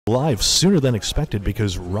live sooner than expected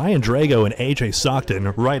because Ryan Drago and AJ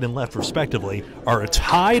Stockton, right and left respectively, are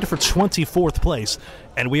tied for 24th place,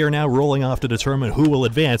 and we are now rolling off to determine who will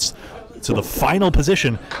advance to the final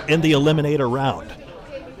position in the Eliminator round.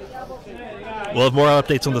 We'll have more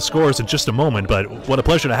updates on the scores in just a moment, but what a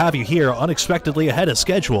pleasure to have you here unexpectedly ahead of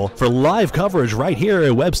schedule for live coverage right here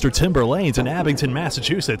at Webster Timber Lanes in Abington,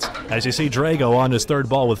 Massachusetts, as you see Drago on his third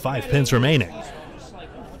ball with 5 pins remaining.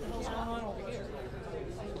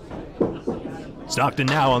 Stockton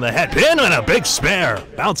now on the head pin and a big spare,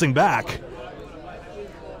 bouncing back.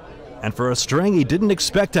 And for a string, he didn't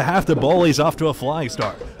expect to have to bowl. He's off to a flying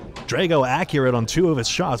start. Drago accurate on 2 of his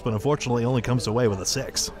shots, but unfortunately only comes away with a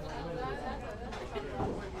 6.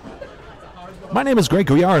 My name is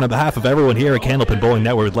Gouillart, and on behalf of everyone here at Candlepin Bowling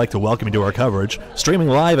Network, we'd like to welcome you to our coverage, streaming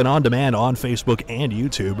live and on demand on Facebook and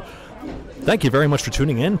YouTube. Thank you very much for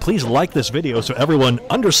tuning in. Please like this video so everyone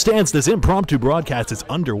understands this impromptu broadcast is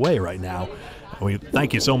underway right now. We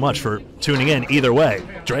thank you so much for tuning in either way.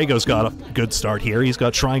 Drago's got a good start here. He's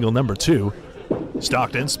got triangle number 2.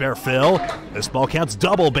 Stockton, spare fill. This ball counts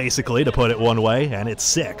double, basically, to put it one way, and it's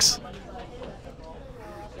 6.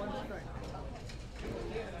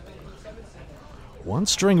 One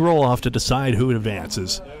string roll off to decide who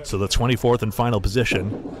advances. So the 24th and final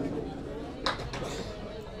position.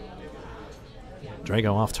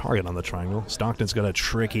 Drago off target on the triangle. Stockton's got a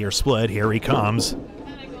trickier split. Here he comes.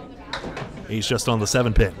 He's just on the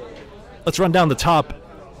 7 pin. Let's run down the top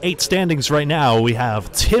 8 standings right now. We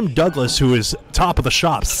have Tim Douglas, who is top of the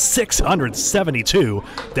shop, 672.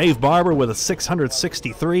 Dave Barber with a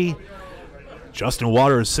 663. Justin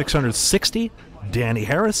Waters, 660. Danny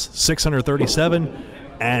Harris, 637.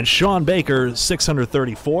 And Sean Baker,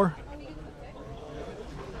 634.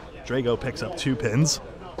 Drago picks up 2 pins.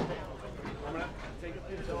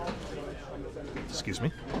 Excuse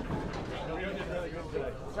me.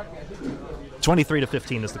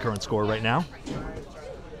 23-15 is the current score right now.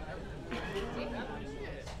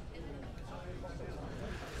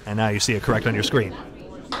 And now you see it correct on your screen.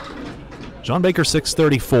 John Baker,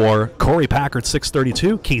 634, Corey Packard,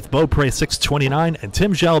 632, Keith Beaupre, 629, and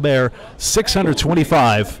Tim Jalbert,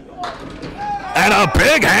 625. And a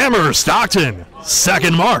big hammer, Stockton,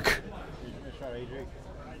 second mark.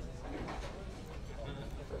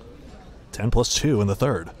 10 plus 2 in the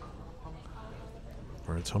third.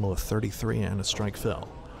 For a total of 33 and a strike fill.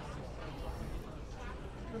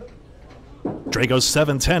 Drago's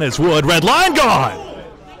 7-10 is wood. Red line gone!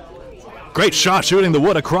 Great shot shooting the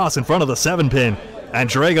wood across in front of the 7 pin. And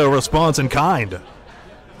Drago responds in kind.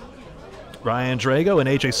 Ryan Drago and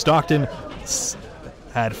AJ Stockton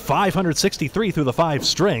had 563 through the 5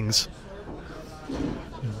 strings.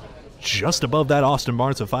 Just above that Austin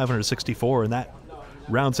Barnes of 564, and that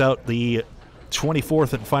rounds out the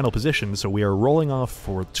 24th and final position, so we are rolling off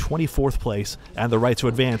for 24th place and the right to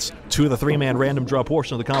advance to the 3-man random draw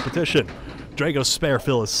portion of the competition. Drago's spare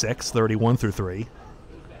fill is 6, 31 through 3.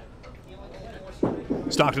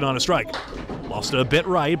 Stockton on a strike. Lost it a bit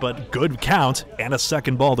right, but good count and a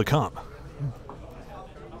second ball to come.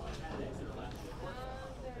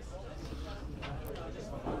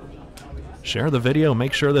 Share the video,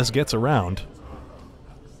 make sure this gets around.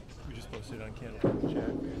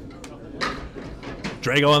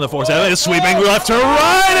 Drago on the 4-7 is sweeping left to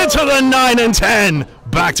right into the 9 and 10.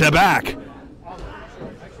 Back to back.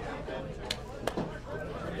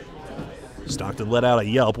 Stockton let out a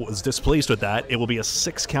yelp, was displeased with that. It will be a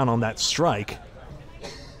 6 count on that strike.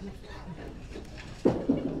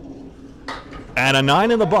 And a 9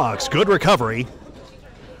 in the box. Good recovery.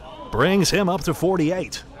 Brings him up to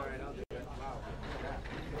 48.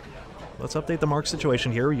 Let's update the mark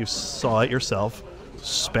situation here. You saw it yourself.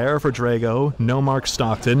 Spare for Drago, no mark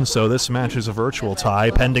Stockton, so this match is a virtual tie,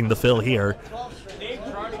 pending the fill here.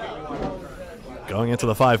 Going into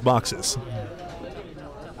the 5 boxes.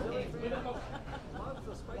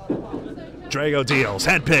 Drago deals,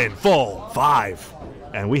 head pin, full, 5.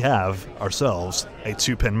 And we have ourselves a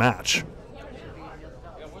 2-pin match.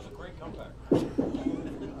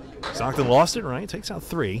 Stockton lost it, right? Takes out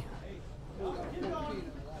 3.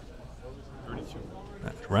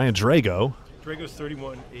 Ryan Drago. Drago's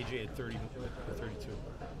 31, AJ at 32.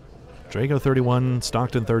 Drago 31,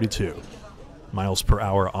 Stockton 32. Miles per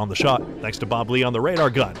hour on the shot, thanks to Bob Lee on the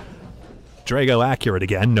radar gun. Drago accurate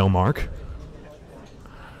again, no mark.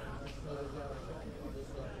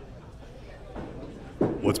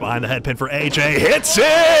 Woods behind the head pin for AJ, hits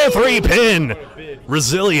it! 3-pin!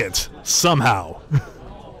 Resilient, somehow.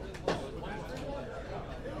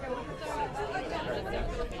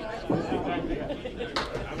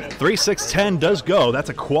 3-6-10 does go. That's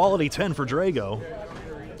a quality 10 for Drago.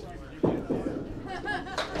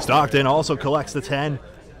 Stockton also collects the 10,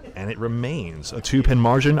 and it remains a 2-pin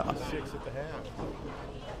margin.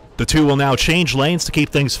 The two will now change lanes to keep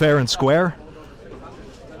things fair and square.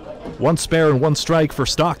 1 spare and 1 strike for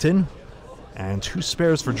Stockton, and 2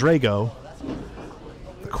 spares for Drago.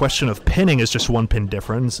 The question of pinning is just 1 pin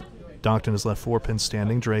difference. Stockton is left 4 pins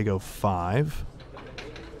standing, Drago 5.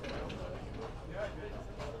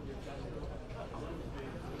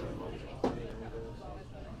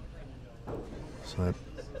 So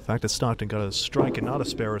the fact that Stockton got a strike and not a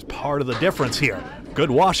spare is part of the difference here.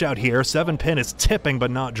 Good washout here. 7 pin is tipping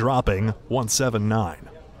but not dropping. 179.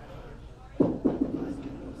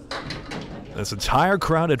 This entire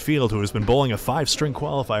crowded field who has been bowling a 5-string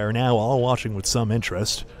qualifier now all watching with some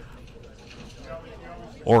interest.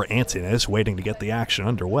 Or antsiness, waiting to get the action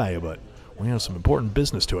underway, but we have some important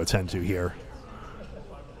business to attend to here.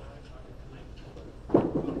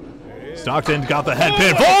 Stockton got the head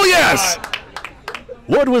pin. Oh, yes!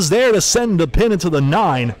 Wood was there to send the pin into the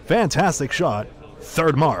 9. Fantastic shot.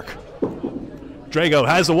 3rd mark. Drago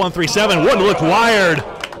has the 137. Wood looked wired.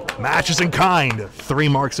 Matches in kind. 3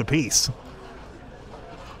 marks apiece.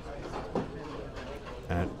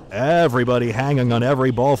 And everybody hanging on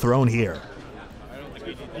every ball thrown here.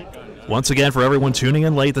 Once again, for everyone tuning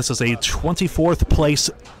in late, this is a 24th place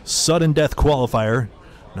sudden death qualifier.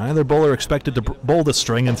 Neither bowler expected to bowl the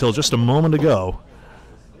string until just a moment ago.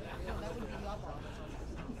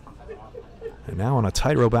 And now on a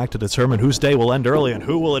tightrope act to determine whose day will end early and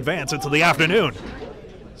who will advance into the afternoon.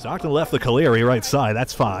 Stockton left the Gouillart right side.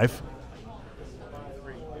 That's 5.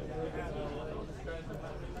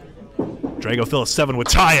 Drago Phillips 7 would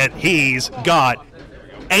tie it. He's got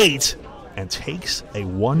 8 and takes a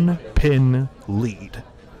 1-pin lead.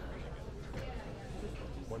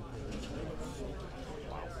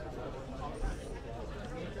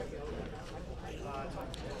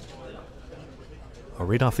 I'll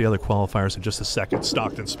read off the other qualifiers in just a second.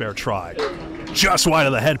 Stockton spare try. Just wide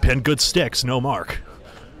of the head pin. Good sticks. No mark.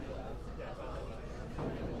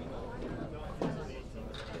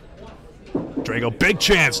 Drago, big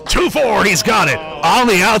chance. 2-4. He's got it. On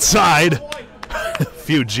the outside. A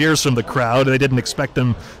few jeers from the crowd. They didn't expect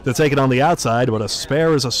him to take it on the outside, but a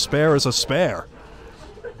spare is a spare is a spare.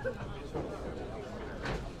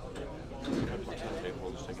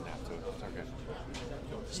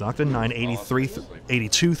 Stockton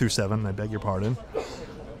 982 through 7, I beg your pardon.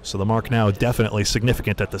 So the mark now definitely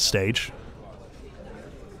significant at this stage.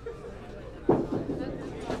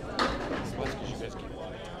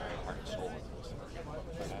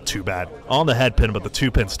 Too bad. On the head pin, but the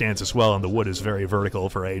 2-pin stands as well, and the wood is very vertical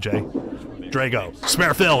for AJ. Drago,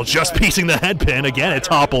 spare fill, just piecing the head pin. Again, it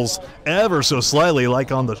topples ever so slightly,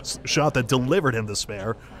 like on the shot that delivered him the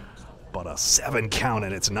spare. But a 7 count,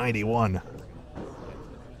 and it's 91.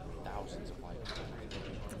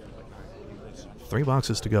 3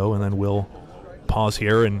 boxes to go, and then we'll pause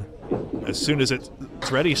here, and as soon as it's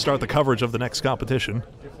ready, start the coverage of the next competition,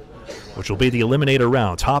 which will be the Eliminator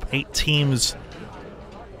round. Top 8 teams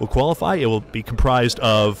will qualify. It will be comprised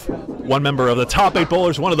of 1 member of the top 8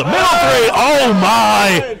 bowlers, 1 of the middle 3. Oh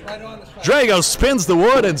my! Drago spins the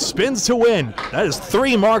wood and spins to win. That is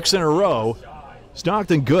 3 marks in a row.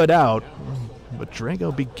 Stockton good out, but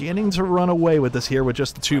Drago beginning to run away with this here with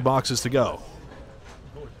just the 2 boxes to go.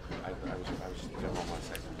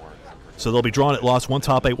 So they'll be drawn at loss. 1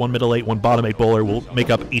 top 8, 1 middle 8, 1 bottom 8 bowler will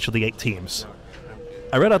make up each of the 8 teams.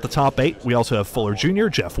 I read out the top 8. We also have Fuller Jr.,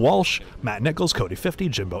 Jeff Walsh, Matt Nichols, Cody 50,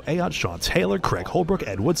 Jimbo Ayotte, Sean Taylor, Craig Holbrook,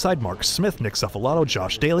 Ed Woodside, Mark Smith, Nick Cephalato,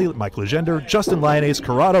 Josh Daly, Mike Legender, Justin Lyonnaise,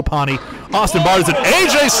 Corrado Pani, Austin Barnes, and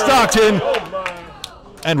AJ Stockton.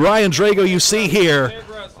 And Ryan Drago you see here,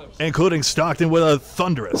 including Stockton with a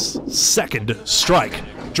thunderous 2nd strike.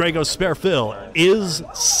 Drago's spare fill is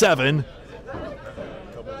 7.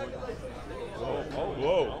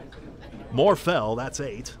 More fell, that's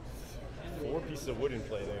 8. 4 pieces of wood in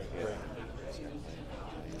play there.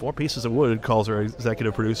 4 pieces of wood, calls our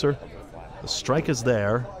executive producer. The strike is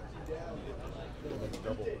there.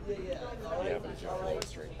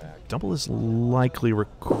 Double is likely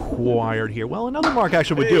required here. Well, another mark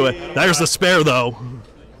actually would do it. There's the spare, though.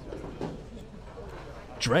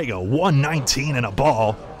 Drago, 119 and a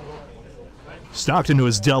ball. Stockton, who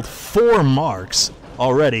has dealt 4 marks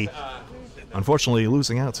already. Unfortunately,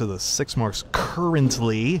 losing out to the 6 marks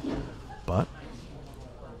currently, but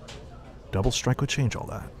double strike would change all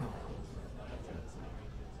that.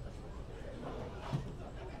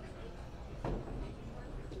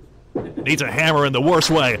 Needs a hammer in the worst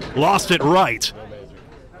way. Lost it right.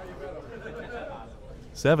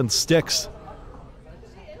 7 sticks.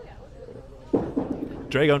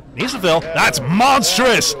 Drago needs to fill. That's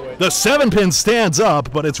monstrous. The 7-pin stands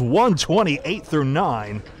up, but it's 128 through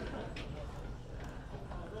 9.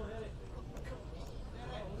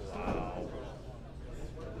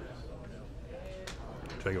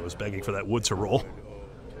 Drago was begging for that wood to roll.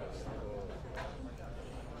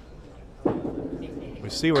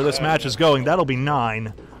 We see where this match is going. That'll be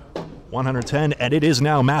 9. 110, and it is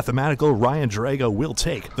now mathematical. Ryan Drago will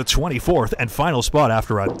take the 24th and final spot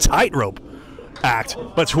after a tightrope act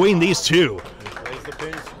between these two. Plays the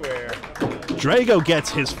pin square. Drago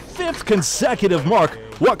gets his 5th consecutive mark.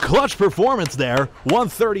 What clutch performance there.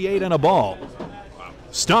 138 and a ball.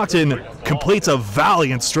 Stockton completes a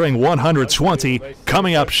valiant string, 120,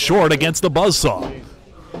 coming up short against the buzzsaw.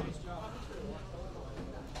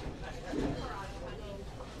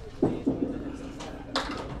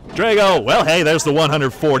 Drago, well, hey, there's the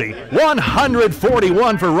 140.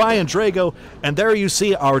 141 for Ryan Drago, and there you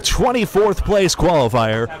see our 24th place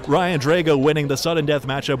qualifier. Ryan Drago winning the sudden death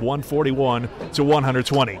matchup 141 to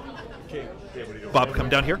 120. Bob, come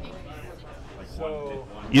down here.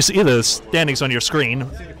 You see the standings on your screen.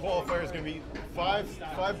 See, the qualifier is going to be five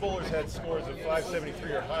bowlers had scores of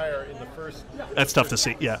 573 or higher in the first. That's tough to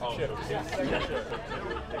see, yeah. Shift.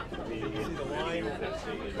 You see the line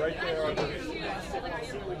right there on the.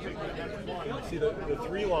 See the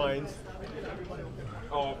 3 lines.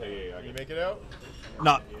 Oh, okay, yeah. Can you make it out?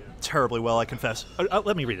 Not terribly well, I confess.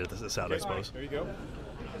 Let me read this out, I suppose. There you go.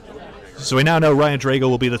 So we now know Ryan Drago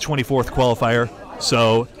will be the 24th qualifier.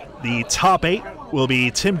 So the top 8 will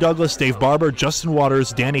be Tim Douglas, Dave Barber, Justin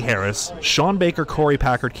Waters, Danny Harris, Sean Baker, Corey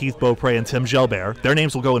Packard, Keith Beaupre, and Tim Gelbert. Their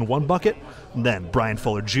names will go in one bucket. And then Brian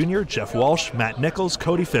Fuller Jr., Jeff Walsh, Matt Nichols,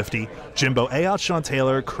 Cody 50, Jimbo Ayotte, Sean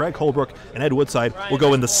Taylor, Craig Holbrook, and Ed Woodside will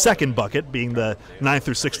go in the second bucket, being the 9th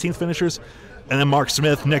through 16th finishers. And then Mark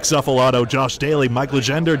Smith, Nick Zuffalato, Josh Daly, Mike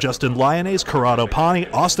Legender, Justin Lyonnaise, Corrado Pani,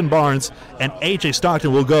 Austin Barnes, and AJ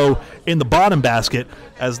Stockton will go in the bottom basket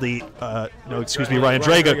as the, Ryan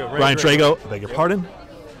Drago. Ryan Drago, I beg your pardon.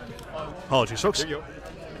 Apologies, folks. There you go.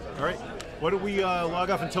 All right. Why don't we log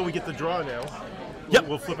off until we get the draw now? Yep.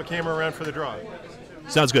 We'll flip a camera around for the draw.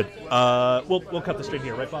 Sounds good. We'll cut the stream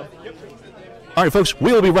here, right, Bob? Yep. All right, folks,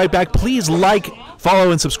 we will be right back. Please like,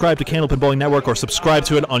 follow, and subscribe to Candlepin Bowling Network, or subscribe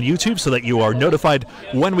to it on YouTube so that you are notified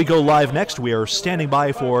when we go live next. We are standing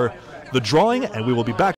by for the drawing, and we will be back.